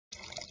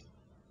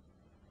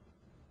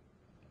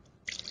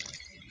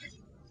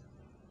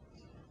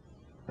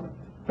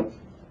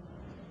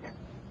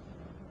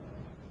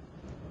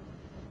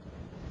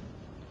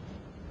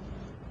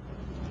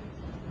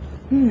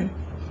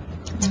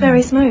It's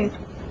very smooth.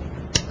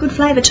 Good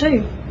flavour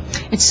too.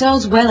 It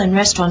sells well in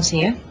restaurants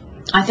here.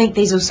 I think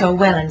these will sell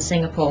well in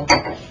Singapore.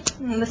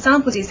 The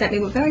samples you sent me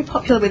were very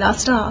popular with our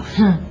staff.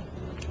 You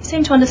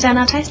seem to understand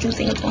our taste in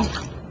Singapore.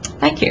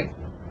 Thank you.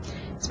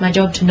 It's my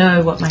job to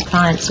know what my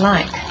clients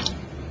like.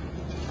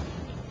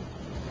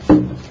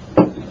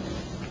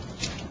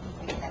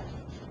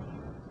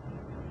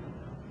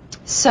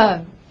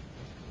 So,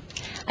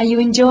 are you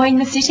enjoying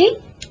the city?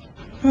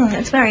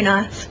 It's very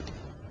nice.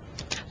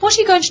 What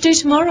are you going to do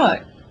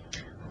tomorrow?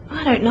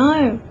 I don't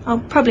know. I'll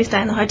probably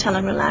stay in the hotel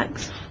and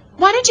relax.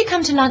 Why don't you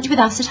come to lunch with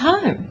us at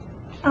home?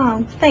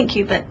 Oh, thank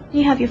you, but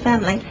you have your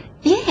family.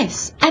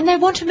 Yes, and they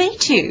want to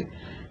meet you.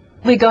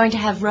 We're going to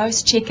have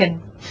roast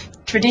chicken.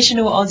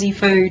 Traditional Aussie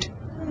food.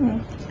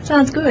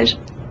 Sounds good.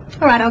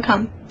 All right, I'll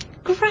come.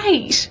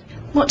 Great.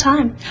 What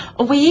time?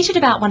 We eat at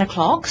about 1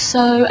 o'clock,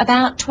 so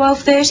about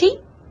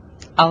 12:30.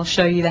 I'll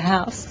show you the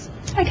house.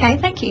 Okay,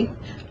 thank you.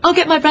 I'll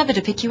get my brother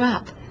to pick you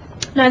up.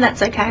 No,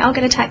 that's okay. I'll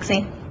get a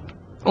taxi.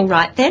 All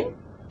right then.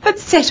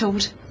 It's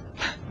settled.